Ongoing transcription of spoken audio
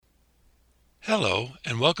Hello,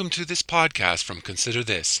 and welcome to this podcast from Consider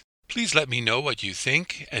This. Please let me know what you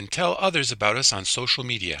think and tell others about us on social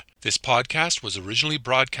media. This podcast was originally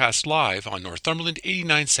broadcast live on Northumberland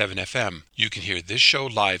 89.7 FM. You can hear this show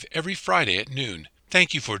live every Friday at noon.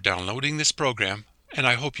 Thank you for downloading this program, and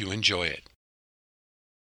I hope you enjoy it.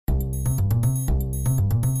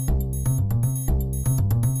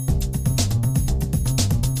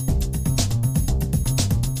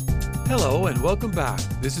 Hello and welcome back.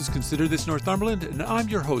 This is Consider This Northumberland, and I'm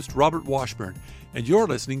your host, Robert Washburn, and you're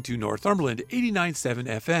listening to Northumberland 89.7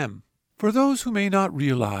 FM. For those who may not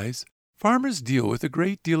realize, farmers deal with a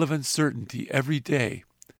great deal of uncertainty every day.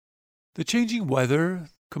 The changing weather,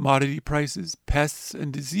 commodity prices, pests,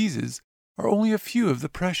 and diseases are only a few of the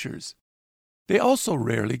pressures. They also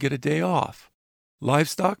rarely get a day off.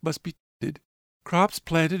 Livestock must be tended, crops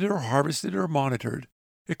planted or harvested or monitored,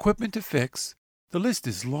 equipment to fix. The list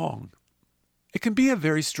is long. It can be a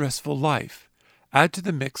very stressful life. Add to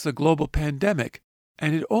the mix a global pandemic,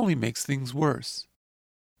 and it only makes things worse.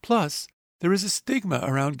 Plus, there is a stigma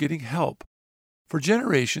around getting help. For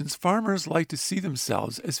generations, farmers like to see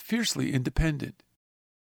themselves as fiercely independent.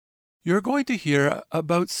 You're going to hear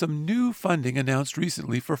about some new funding announced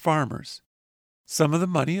recently for farmers. Some of the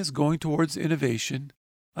money is going towards innovation.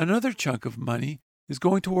 Another chunk of money is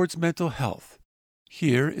going towards mental health.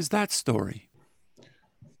 Here is that story.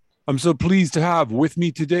 I'm so pleased to have with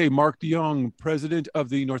me today Mark DeYoung, President of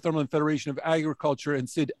the Northumberland Federation of Agriculture, and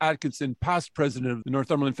Sid Atkinson, past President of the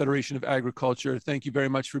Northumberland Federation of Agriculture. Thank you very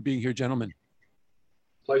much for being here, gentlemen.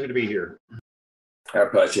 Pleasure to be here.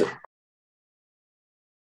 Our pleasure.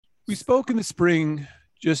 We spoke in the spring,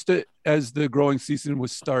 just as the growing season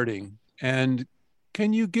was starting. And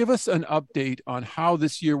can you give us an update on how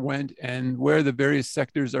this year went and where the various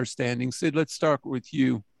sectors are standing? Sid, let's start with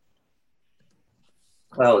you.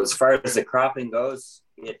 Well, as far as the cropping goes,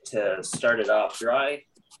 it started off dry.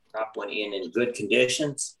 Crop went in good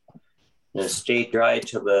conditions. And it stayed dry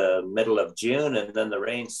till the middle of June, and then the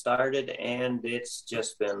rain started, and it's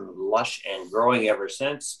just been lush and growing ever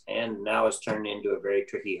since. And now it's turned into a very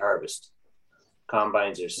tricky harvest.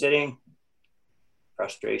 Combines are sitting.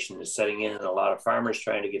 Frustration is setting in a lot of farmers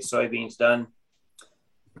trying to get soybeans done.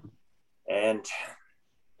 And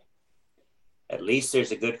at least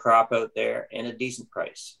there's a good crop out there and a decent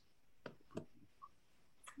price.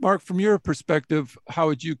 Mark, from your perspective, how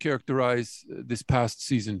would you characterize this past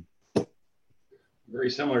season? Very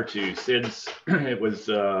similar to Sid's. It was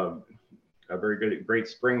a great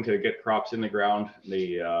spring to get crops in the ground.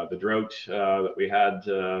 The drought that we had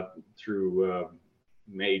through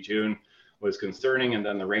May, June was concerning, and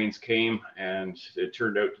then the rains came, and it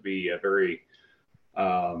turned out to be a very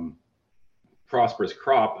prosperous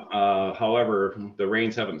crop. However, the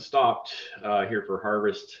rains haven't stopped here for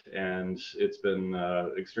harvest, and it's been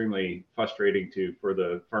extremely frustrating for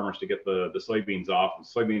the farmers to get the soybeans off.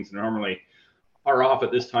 Soybeans normally are off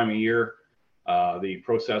at this time of year. The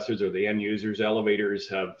processors or the end users, elevators,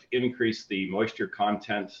 have increased the moisture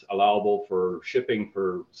content allowable for shipping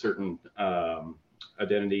for certain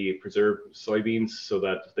identity preserved soybeans so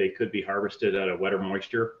that they could be harvested at a wetter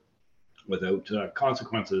moisture without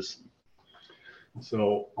consequences.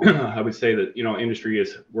 So I would say that, industry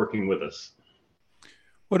is working with us.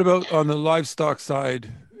 What about on the livestock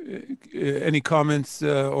side? Any comments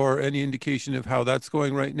or any indication of how that's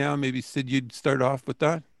going right now? Maybe Sid, you'd start off with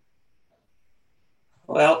that.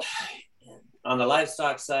 Well, on the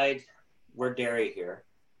livestock side, we're dairy here.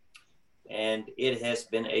 And it has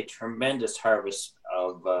been a tremendous harvest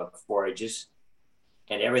of forages.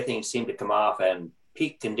 And everything seemed to come off in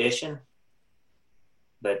peak condition.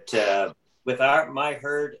 But with my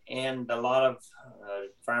herd and a lot of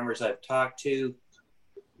farmers I've talked to,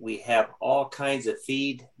 we have all kinds of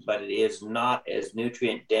feed, but it is not as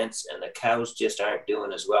nutrient dense, and the cows just aren't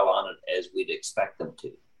doing as well on it as we'd expect them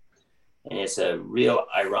to. And it's a real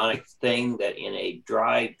ironic thing that in a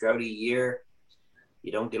dry, droughty year,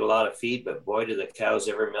 you don't get a lot of feed, but boy, do the cows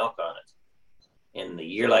ever milk on it. In a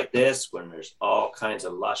year like this, when there's all kinds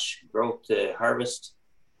of lush growth to harvest,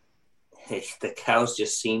 the cows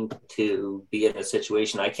just seem to be in a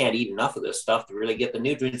situation, I can't eat enough of this stuff to really get the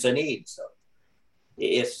nutrients I need. So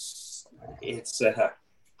it's a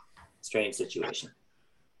strange situation.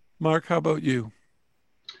 Mark, how about you?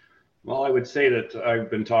 Well, I would say that I've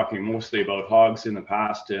been talking mostly about hogs in the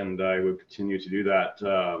past, and I would continue to do that.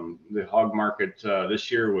 The hog market this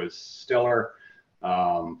year was stellar,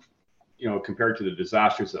 compared to the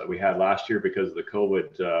disasters that we had last year because of the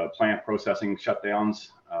COVID plant processing shutdowns.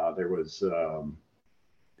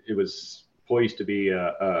 It was poised to be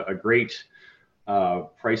a great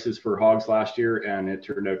prices for hogs last year, and it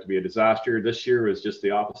turned out to be a disaster. This year was just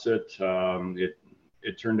the opposite.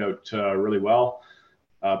 It turned out really well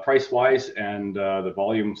price-wise, and the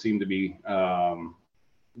volume seemed to be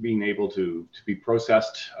being able to be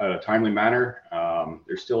processed in a timely manner.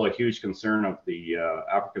 There's still a huge concern of the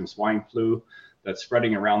African swine flu that's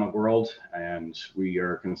spreading around the world, and we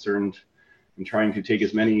are concerned in trying to take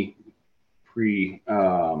as many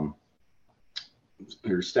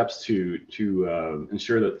steps to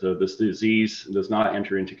ensure that this disease does not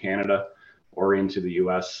enter into Canada or into the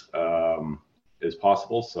U.S. As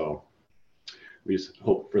possible. So we just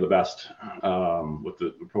hope for the best with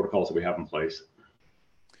the protocols that we have in place.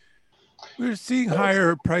 We're seeing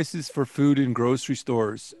higher prices for food in grocery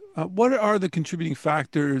stores. What are the contributing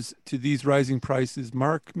factors to these rising prices?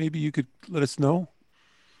 Mark, maybe you could let us know.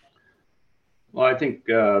 Well, I think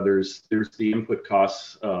there's the input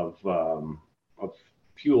costs of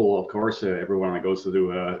fuel. Of course, everyone that goes to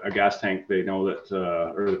do a gas tank, they know that,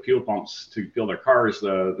 or the fuel pumps to fuel their cars,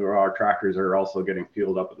 our tractors are also getting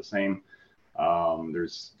fueled up at the same.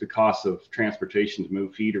 There's the cost of transportation to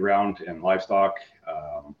move feed around and livestock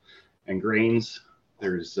and grains.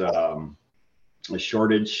 There's a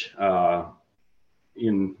shortage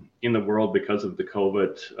in the world because of the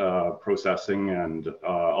COVID processing, and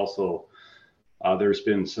also there's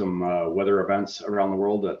been some weather events around the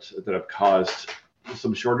world that have caused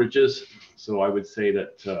some shortages. So I would say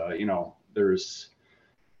that there's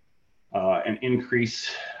an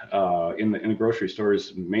increase in the grocery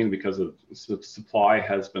stores, mainly because of supply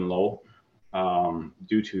has been low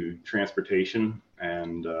due to transportation,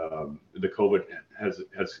 and the COVID has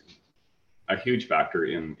a huge factor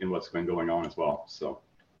in what's been going on as well. So,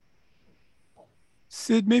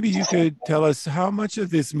 Sid, maybe you could tell us how much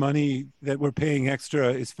of this money that we're paying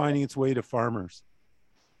extra is finding its way to farmers?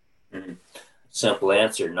 Simple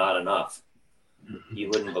answer, not enough. You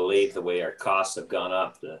wouldn't believe the way our costs have gone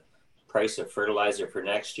up. The price of fertilizer for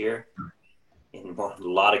next year, in a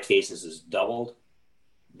lot of cases, has doubled.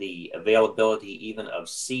 The availability even of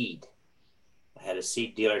seed. I had a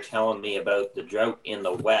seed dealer telling me about the drought in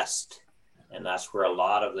the West, and that's where a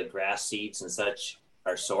lot of the grass seeds and such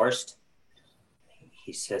are sourced.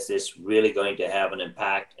 He says it's really going to have an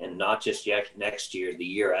impact, and not just yet next year, the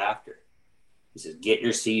year after. He says, get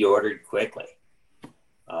your seed ordered quickly.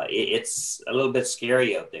 It's a little bit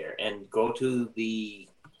scary out there, and go to the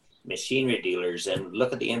machinery dealers and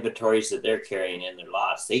look at the inventories that they're carrying in their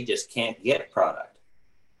lots. They just can't get product.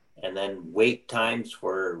 And then wait times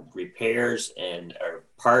for repairs and or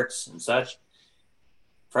parts and such.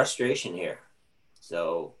 Frustration here.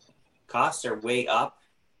 So costs are way up.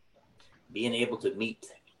 Being able to meet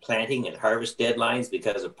planting and harvest deadlines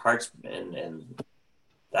because of parts and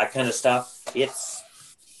that kind of stuff,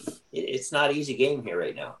 it's not easy game here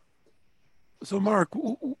right now. So Mark,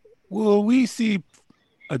 will we see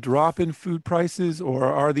a drop in food prices, or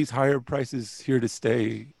are these higher prices here to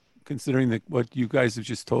stay, considering what you guys have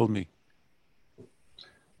just told me?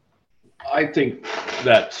 I think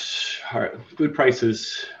that food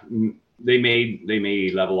prices, they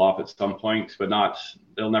may level off at some point, but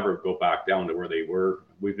they'll never go back down to where they were.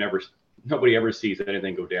 Nobody ever sees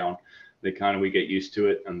anything go down. We get used to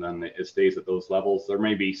it, and then it stays at those levels. There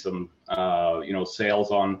may be some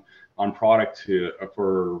sales on product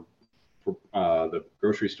for the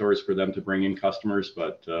grocery stores for them to bring in customers,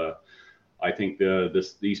 but I think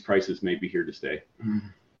these prices may be here to stay.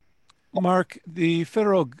 Mark, the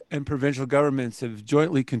federal and provincial governments have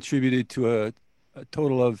jointly contributed to a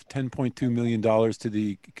total of $10.2 million to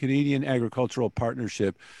the Canadian Agricultural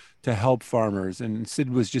Partnership to help farmers. And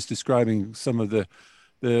Sid was just describing some of the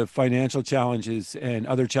financial challenges and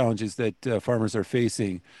other challenges that farmers are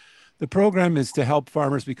facing. The program is to help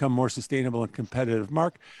farmers become more sustainable and competitive.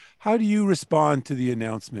 Mark, how do you respond to the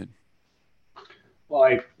announcement? Well,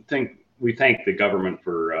 I think we thank the government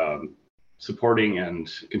for supporting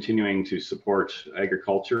and continuing to support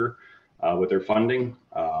agriculture with their funding.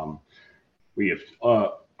 Our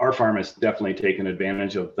farm has definitely taken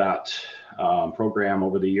advantage of that program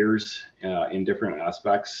over the years in different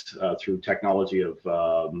aspects through technology of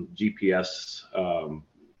GPS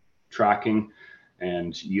tracking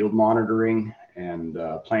and yield monitoring and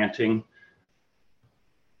planting.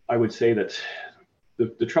 I would say that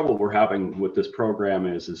the trouble we're having with this program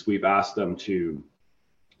is we've asked them to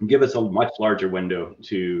give us a much larger window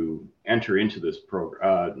to enter into this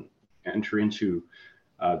program,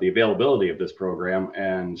 the availability of this program,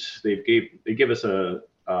 and they give us the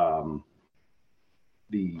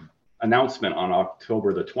announcement on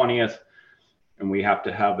October the 20th, and we have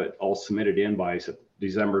to have it all submitted in by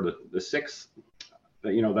December the 6th.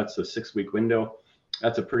 That's a 6-week window.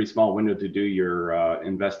 that's a pretty small window to do your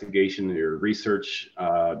investigation, your research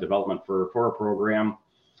development for a program.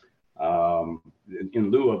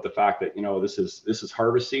 In lieu of the fact that, you know, this is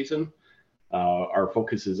harvest season, our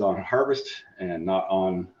focus is on harvest and not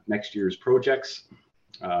on next year's projects.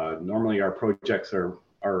 Normally our projects are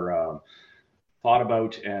thought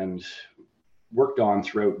about and worked on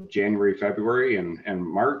throughout January, February, and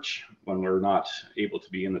March, when we're not able to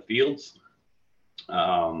be in the fields.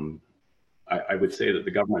 I would say that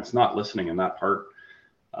the government's not listening in that part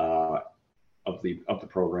of the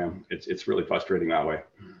program. It's really frustrating that way.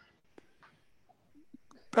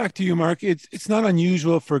 Back to you, Mark. It's not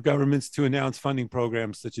unusual for governments to announce funding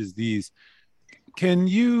programs such as these. Can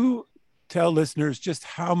you tell listeners just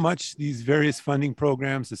how much these various funding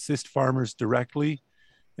programs assist farmers directly,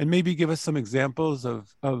 and maybe give us some examples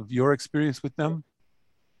of your experience with them?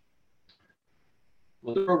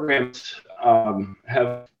 Well, the programs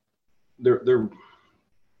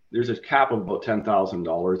there's a cap of about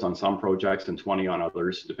 $10,000 on some projects and 20 on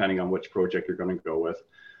others, depending on which project you're going to go with.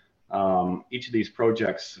 Each of these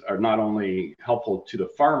projects are not only helpful to the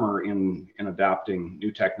farmer in adapting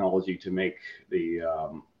new technology to make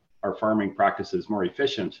our farming practices more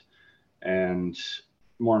efficient and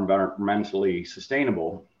more environmentally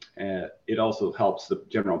sustainable. It also helps the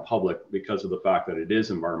general public because of the fact that it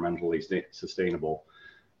is environmentally sustainable.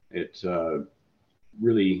 It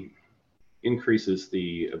really increases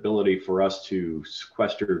the ability for us to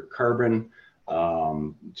sequester carbon,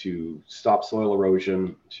 to stop soil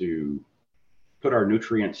erosion, to put our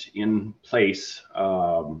nutrients in place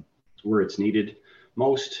where it's needed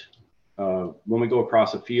most. When we go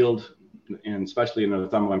across a field, and especially in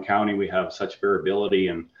Northumberland County, we have such variability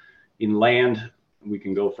in land. We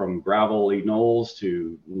can go from gravelly knolls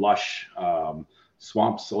to lush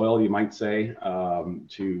swamp soil, you might say,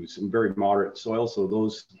 to some very moderate soil. So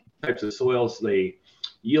those types of soils, they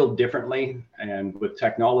yield differently, and with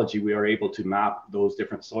technology we are able to map those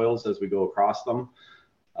different soils as we go across them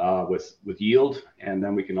with yield. And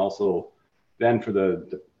then we can also, then for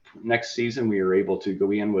the next season, we are able to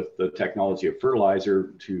go in with the technology of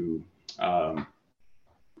fertilizer to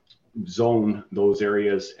zone those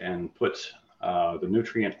areas and put the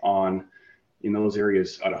nutrient on in those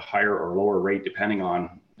areas at a higher or lower rate depending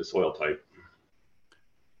on the soil type.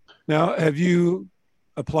 Now, have you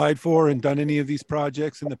applied for and done any of these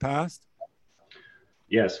projects in the past?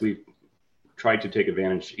 Yes, we've tried to take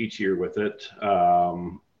advantage each year with it.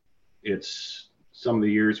 It's some of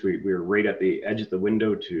the years we're right at the edge of the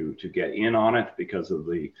window to get in on it because of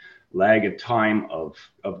the lag of time of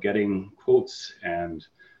getting quotes and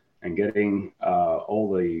getting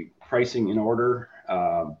all the pricing in order.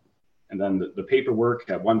 And then the paperwork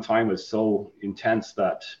at one time was so intense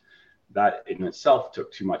that in itself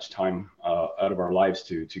took too much time out of our lives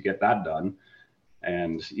to get that done.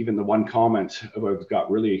 And even the one comment I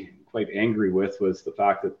got really quite angry with was the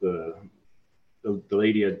fact that the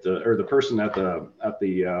lady or the person at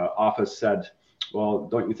the office said, "Well,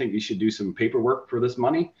 don't you think you should do some paperwork for this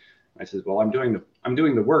money?" I said, "Well, I'm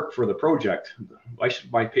doing the work for the project. Why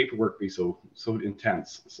should my paperwork be so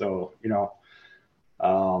intense?" So, you know,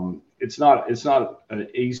 it's not an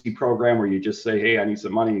easy program where you just say, "Hey, I need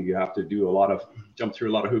some money." You have to do jump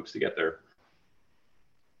through a lot of hoops to get there.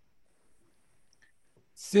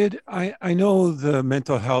 Sid, I know the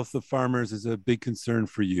mental health of farmers is a big concern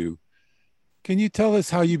for you. Can you tell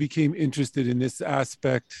us how you became interested in this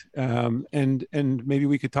aspect? And maybe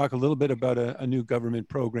we could talk a little bit about a new government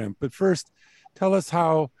program. But first, tell us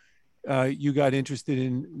how you got interested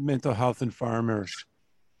in mental health and farmers.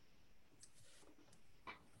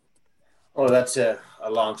 Oh, that's a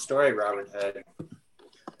long story, Robert.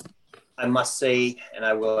 I must say, and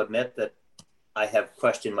I will admit that I have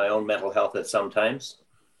questioned my own mental health at some times.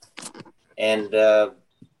 And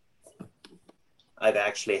I've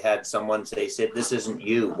actually had someone say, "Sid, this isn't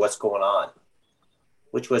you. What's going on?"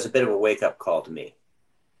 Which was a bit of a wake-up call to me.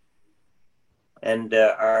 And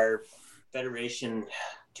our federation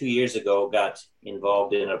 2 years ago got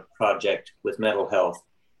involved in a project with mental health.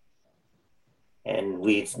 And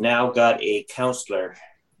we've now got a counselor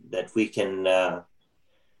that we can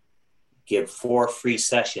give 4 free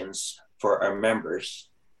sessions for our members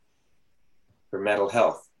for mental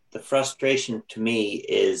health. The frustration to me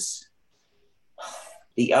is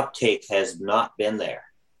the uptake has not been there.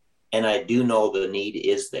 And I do know the need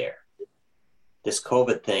is there. This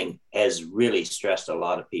COVID thing has really stressed a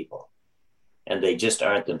lot of people, and they just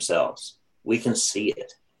aren't themselves. We can see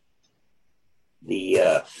it.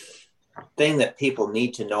 The thing that people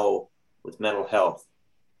need to know with mental health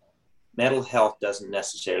doesn't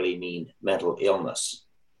necessarily mean mental illness.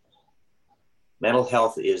 Mental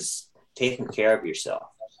health is taking care of yourself.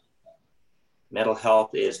 Mental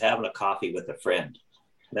health is having a coffee with a friend.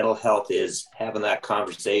 Mental health is having that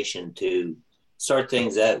conversation to sort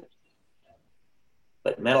things out.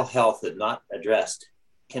 But mental health that's not addressed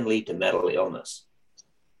can lead to mental illness.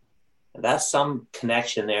 And that's some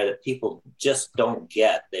connection there that people just don't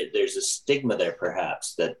get. There's a stigma there,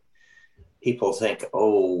 perhaps, that people think,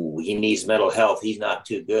 oh, he needs mental health. He's not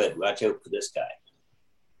too good. Watch out for this guy.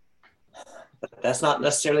 But that's not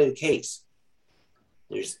necessarily the case.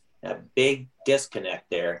 There's a big disconnect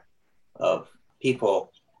there of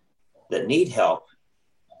people that need help,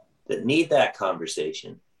 that need that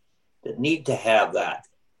conversation, that need to have that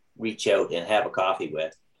reach out and have a coffee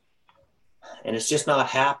with. And it's just not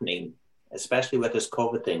happening, especially with this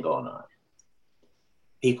COVID thing going on.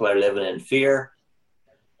 People are living in fear,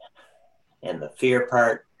 and the fear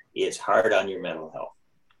part is hard on your mental health.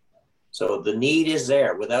 So the need is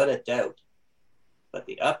there without a doubt, but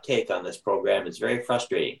the uptake on this program is very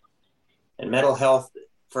frustrating. And mental health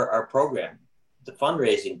for our program, the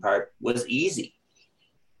fundraising part was easy,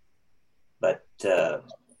 but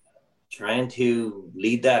trying to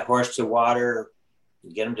lead that horse to water,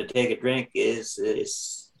 get him to take a drink is a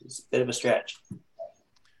bit of a stretch.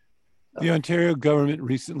 The Ontario government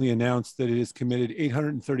recently announced that it has committed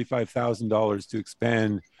 $835,000 to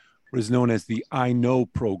expand what is known as the I Know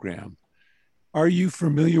program. Are you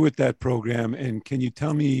familiar with that program, and can you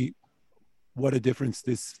tell me what a difference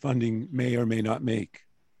this funding may or may not make?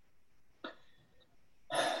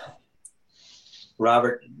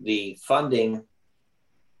 Robert, the funding,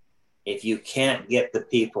 if you can't get the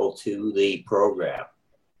people to the program,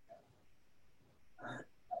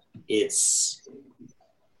 it's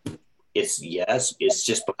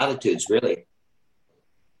just platitudes, really.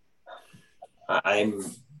 I'm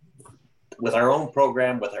with our own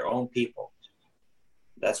program, with our own people.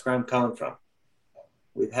 That's where I'm coming from.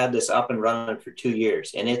 We've had this up and running for 2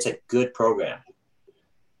 years, and it's a good program.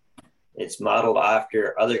 It's modeled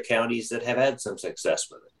after other counties that have had some success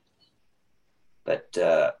with it. But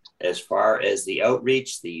as far as the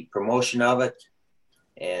outreach, the promotion of it,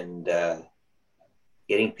 and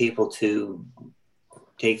getting people to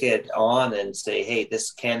take it on and say, hey,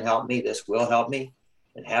 this can help me, this will help me,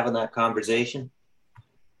 and having that conversation,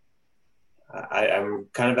 I'm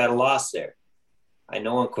kind of at a loss there. I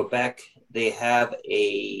know in Quebec, they have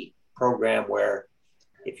a program where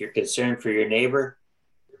if you're concerned for your neighbor,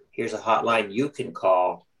 here's a hotline you can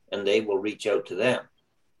call and they will reach out to them.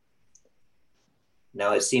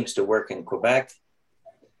 Now it seems to work in Quebec,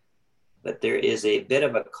 but there is a bit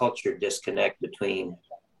of a culture disconnect between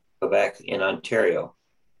Quebec and Ontario.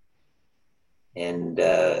 And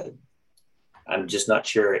I'm just not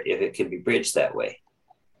sure if it can be bridged that way.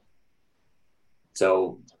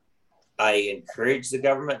 So I encourage the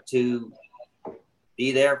government to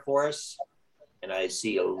be there for us. And I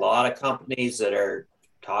see a lot of companies that are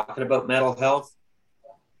talking about mental health.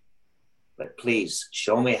 But please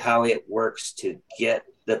show me how it works to get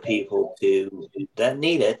the people that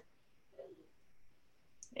need it.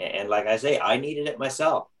 And like I say, I needed it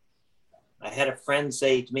myself. I had a friend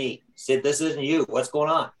say to me, Sid, this isn't you. What's going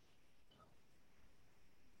on?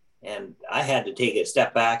 And I had to take a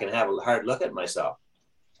step back and have a hard look at myself.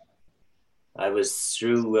 I was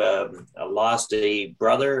through, I lost a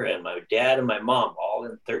brother and my dad and my mom all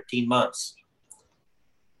in 13 months.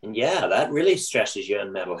 And yeah, that really stresses you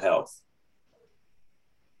on mental health.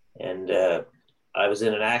 And I was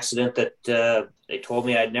in an accident that they told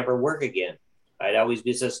me I'd never work again. I'd always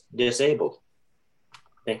be just disabled.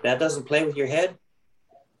 Think that doesn't play with your head?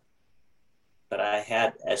 But I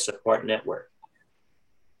had a support network.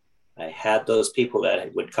 I had those people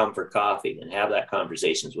that would come for coffee and have that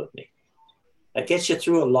conversations with me. That gets you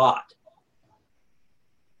through a lot.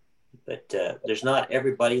 But there's not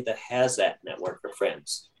everybody that has that network of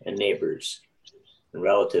friends and neighbors and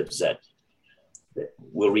relatives that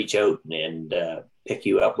will reach out and pick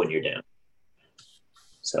you up when you're down.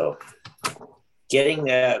 So getting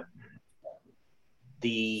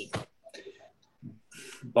the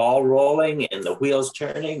ball rolling and the wheels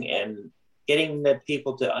turning and getting the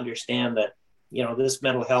people to understand that, you know, this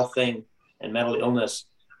mental health thing and mental illness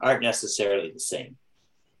aren't necessarily the same,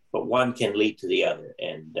 but one can lead to the other,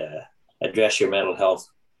 and address your mental health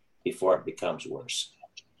before it becomes worse.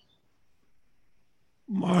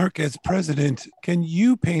 Mark, as president, can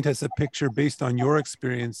you paint us a picture based on your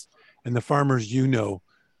experience and the farmers you know?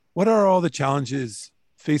 What are all the challenges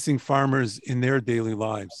facing farmers in their daily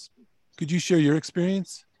lives? Could you share your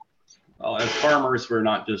experience? Well, as farmers, we're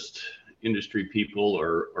not just industry people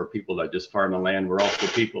or people that just farm the land. We're also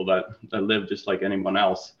people that live just like anyone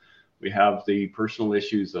else. We have the personal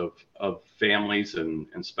issues of families and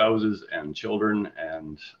spouses and children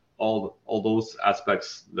and all those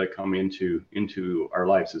aspects that come into our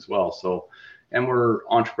lives as well. So, and we're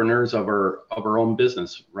entrepreneurs of our own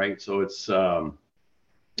business, right? So it's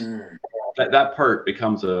that part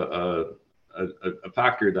becomes a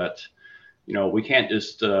factor that, you know, we can't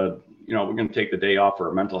just you know, we're going to take the day off for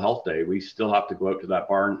a mental health day. We still have to go out to that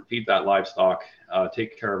barn, feed that livestock,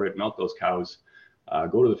 take care of it, milk those cows,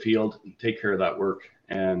 go to the field, take care of that work.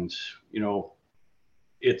 And, you know,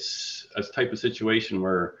 it's a type of situation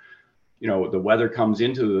where, you know, the weather comes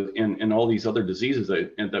into in all these other diseases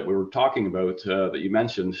that we were talking about, that you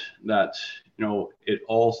mentioned, that, you know, it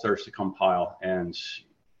all starts to compile. And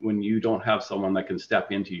when you don't have someone that can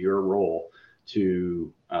step into your role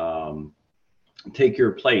to take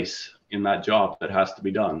your place in that job that has to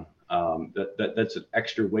be done, that's an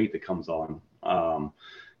extra weight that comes on.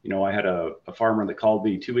 You know, I had a farmer that called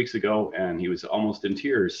me 2 weeks ago, and he was almost in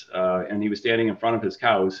tears, and he was standing in front of his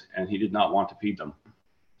cows, and he did not want to feed them.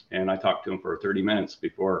 And I talked to him for 30 minutes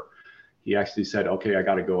before he actually said, okay, I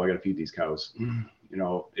got to go. I got to feed these cows. You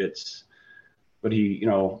know, but he, you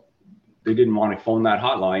know, they didn't want to phone that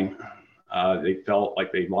hotline. They felt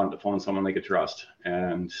like they wanted to phone someone they could trust.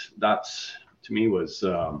 And that's, to me, was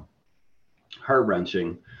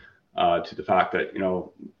heart-wrenching, to the fact that, you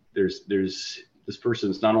know, there's this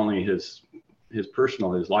person's, not only his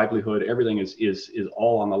personal, his livelihood, everything is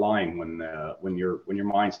all on the line when your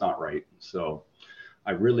mind's not right. So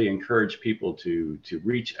I really encourage people to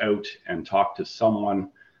reach out and talk to someone.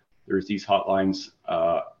 There's these hotlines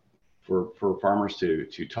for farmers to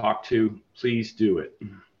talk to. Please do it.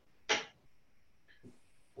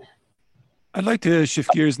 I'd like to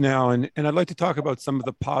shift gears now, and I'd like to talk about some of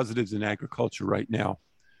the positives in agriculture right now.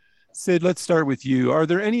 Sid, let's start with you. Are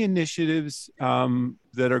there any initiatives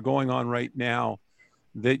that are going on right now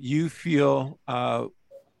that you feel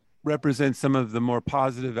represent some of the more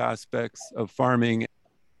positive aspects of farming?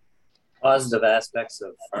 Positive aspects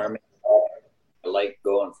of farming I like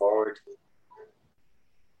going forward.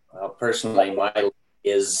 Well, personally,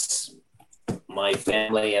 my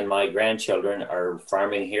family and my grandchildren are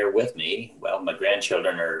farming here with me. Well, my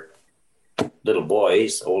grandchildren are little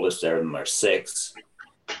boys. Oldest of them are 6.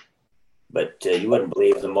 But you wouldn't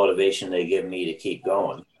believe the motivation they give me to keep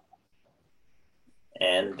going.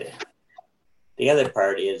 And the other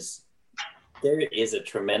part is there is a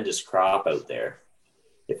tremendous crop out there.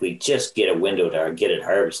 If we just get a window to get it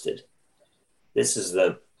harvested, this is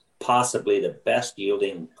possibly the best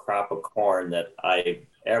yielding crop of corn that I've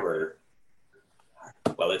ever.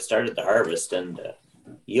 Well, it started to harvest, and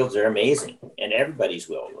yields are amazing, and everybody's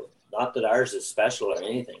will. Not that ours is special or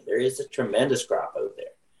anything. There is a tremendous crop out there,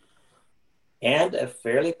 and a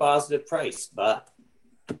fairly positive price, but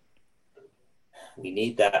we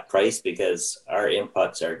need that price because our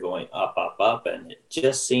inputs are going up, up, up. And it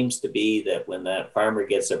just seems to be that when that farmer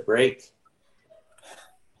gets a break,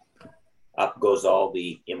 up goes all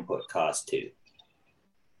the input cost too.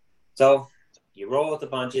 So you roll with the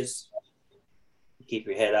punches, keep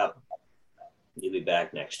your head up. You'll be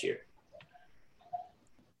back next year.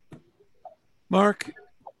 Mark,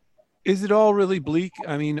 is it all really bleak?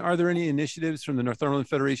 I mean, are there any initiatives from the Northumberland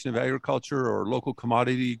Federation of Agriculture or local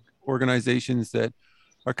commodity organizations that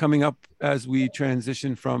are coming up as we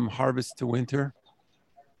transition from harvest to winter?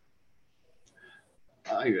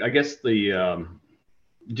 I guess due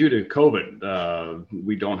to COVID,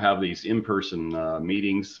 we don't have these in-person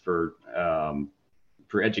meetings for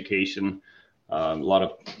education. A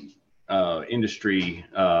lot of industries,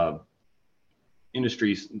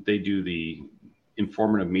 they do the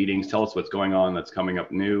informative meetings, tell us what's going on that's coming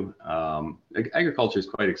up new. Agriculture is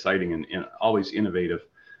quite exciting and always innovative.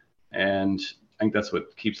 And I think that's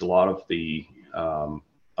what keeps a lot of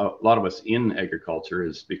us in agriculture,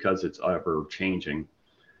 is because it's ever changing.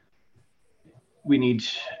 We need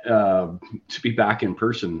to be back in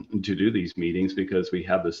person to do these meetings because we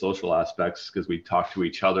have the social aspects, because we talk to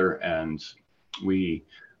each other and we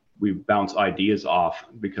bounce ideas off,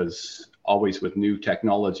 because always with new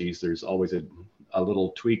technologies, there's always a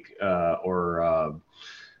little tweak or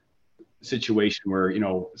situation where, you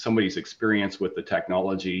know, somebody's experience with the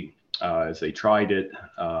technology as they tried it,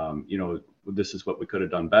 you know, this is what we could have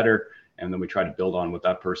done better. And then we try to build on what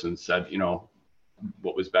that person said, you know,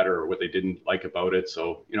 what was better or what they didn't like about it.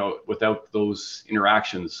 So, you know, without those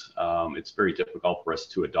interactions, it's very difficult for us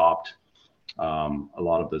to adopt a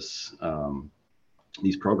lot of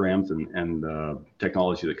these programs and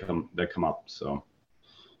technology that come up. So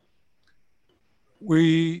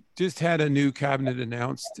we just had a new cabinet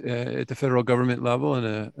announced at the federal government level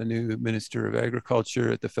and a new minister of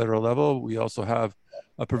agriculture at the federal level. We also have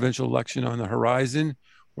a provincial election on the horizon,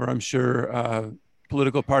 where I'm sure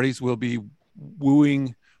political parties will be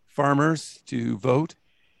wooing farmers to vote.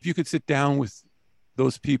 If you could sit down with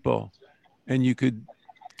those people and you could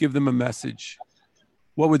give them a message,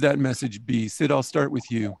 what would that message be? Sid, I'll start with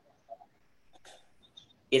you.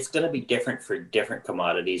 It's going to be different for different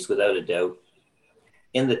commodities, without a doubt.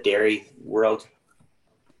 In the dairy world,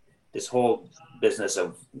 this whole business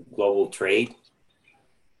of global trade,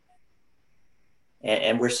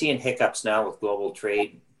 and we're seeing hiccups now with global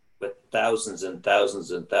trade, with thousands and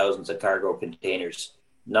thousands and thousands of cargo containers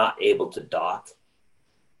not able to dock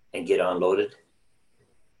and get unloaded.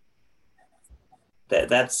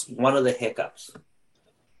 That's one of the hiccups.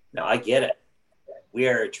 Now, I get it. We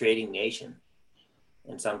are a trading nation,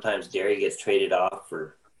 and sometimes dairy gets traded off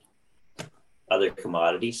for other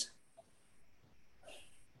commodities.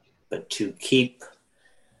 But to keep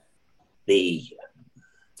the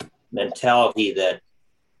mentality that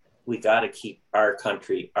we got to keep our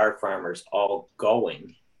country, our farmers all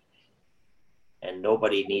going, and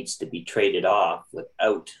nobody needs to be traded off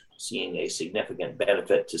without seeing a significant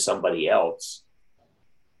benefit to somebody else,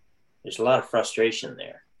 there's a lot of frustration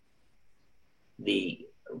there. The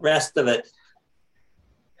rest of it,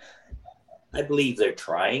 I believe they're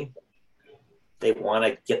trying. They want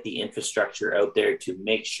to get the infrastructure out there to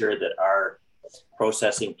make sure that our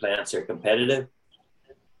processing plants are competitive.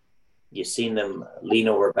 You've seen them lean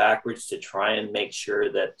over backwards to try and make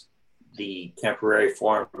sure that the temporary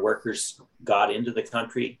foreign workers got into the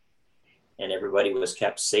country and everybody was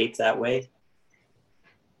kept safe that way.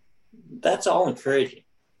 That's all encouraging.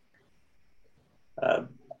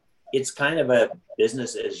 It's kind of a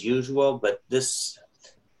business as usual, but this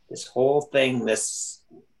whole thing, this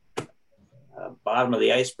bottom of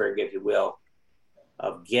the iceberg, if you will,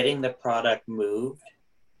 of getting the product moved,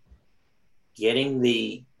 getting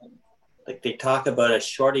like they talk about a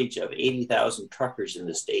shortage of 80,000 truckers in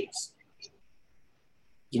the States.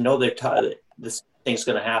 You know, this thing's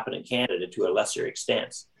going to happen in Canada to a lesser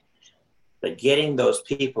extent, but getting those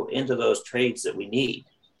people into those trades that we need.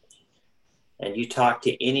 And you talk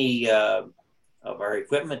to any of our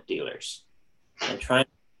equipment dealers and trying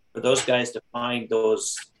for those guys to find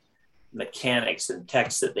those mechanics and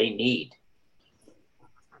techs that they need.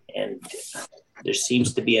 And there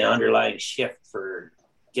seems to be an underlying shift for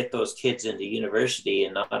get those kids into university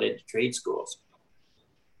and not into trade schools.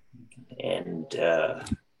 And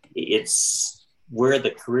it's where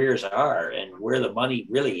the careers are and where the money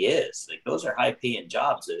really is. Like, those are high paying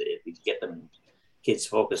jobs if you get them kids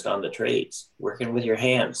focused on the trades, working with your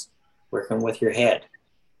hands, working with your head.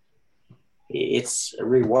 It's a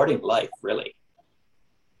rewarding life, really.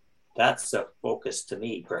 That's a focus to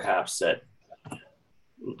me, perhaps, that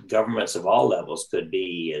governments of all levels could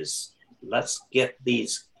be, is let's get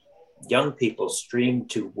these young people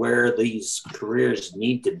streamed to where these careers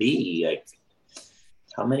need to be. Like,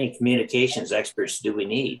 how many communications experts do we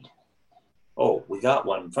need? Oh, we got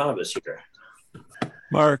one in front of us here.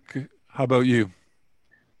 Mark, how about you?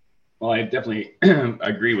 Well, I definitely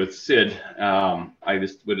agree with Sid. I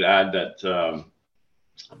just would add that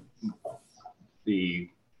the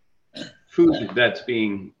food that's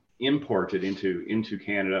being imported into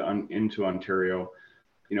Canada, into Ontario,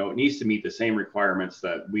 you know, it needs to meet the same requirements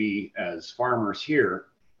that we as farmers here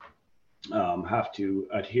have to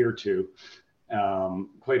adhere to.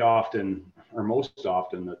 Quite often, or most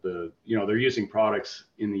often, that they're using products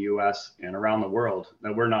in the U.S. and around the world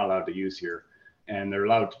that we're not allowed to use here, and they're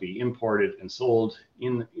allowed to be imported and sold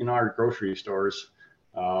in our grocery stores,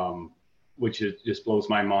 which just blows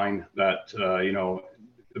my mind that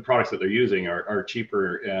the products that they're using are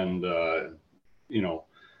cheaper and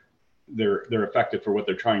they're effective for what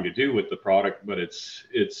they're trying to do with the product, but it's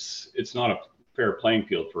not a fair playing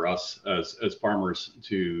field for us as farmers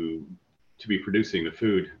to be producing the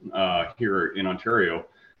food here in Ontario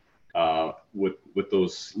with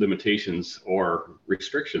those limitations or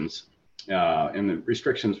restrictions. And the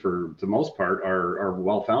restrictions, for the most part, are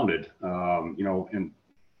well founded. And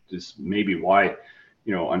this may be why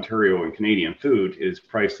Ontario and Canadian food is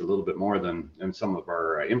priced a little bit more than some of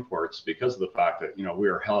our imports, because of the fact that we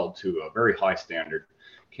are held to a very high standard.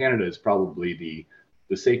 Canada is probably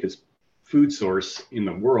the safest food source in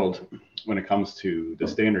the world when it comes to the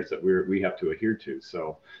standards that we have to adhere to.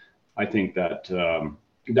 So I think that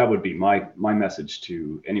that would be my message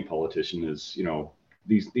to any politician is,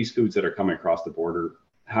 these foods that are coming across the border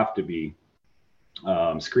have to be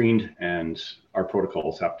screened, and our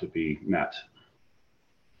protocols have to be met.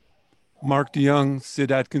 Mark DeYoung,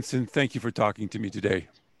 Sid Atkinson, thank you for talking to me today.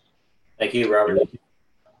 Thank you, Robert.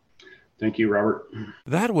 Thank you, Robert.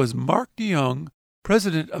 That was Mark DeYoung,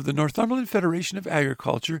 President of the Northumberland Federation of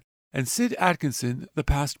Agriculture, and Sid Atkinson, the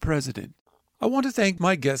past president. I want to thank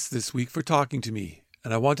my guests this week for talking to me,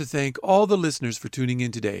 and I want to thank all the listeners for tuning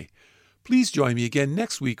in today. Please join me again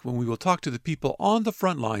next week when we will talk to the people on the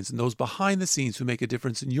front lines and those behind the scenes who make a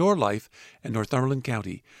difference in your life and Northumberland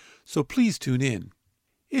County. So please tune in.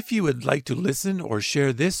 If you would like to listen or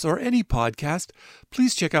share this or any podcast,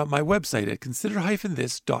 please check out my website at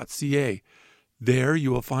consider-this.ca. There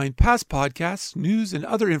you will find past podcasts, news, and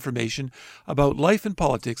other information about life and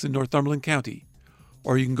politics in Northumberland County.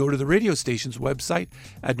 Or you can go to the radio station's website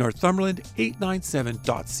at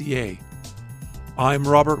northumberland897.ca. I'm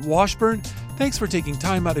Robert Washburn. Thanks for taking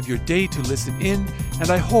time out of your day to listen in, and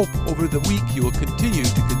I hope over the week you will continue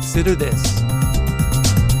to consider this.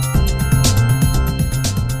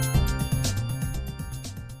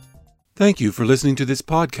 Thank you for listening to this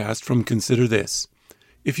podcast from Consider This.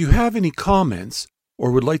 If you have any comments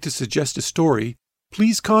or would like to suggest a story,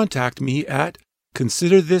 please contact me at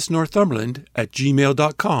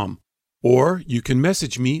considerthisnorthumberland@gmail.com, or you can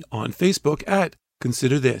message me on Facebook at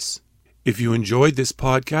Consider This. If you enjoyed this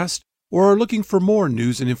podcast or are looking for more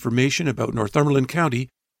news and information about Northumberland County,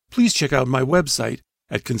 please check out my website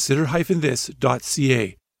at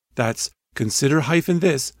consider-this.ca. That's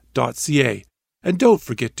consider-this.ca. And don't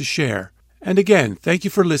forget to share. And again, thank you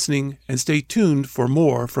for listening, and stay tuned for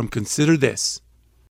more from Consider This.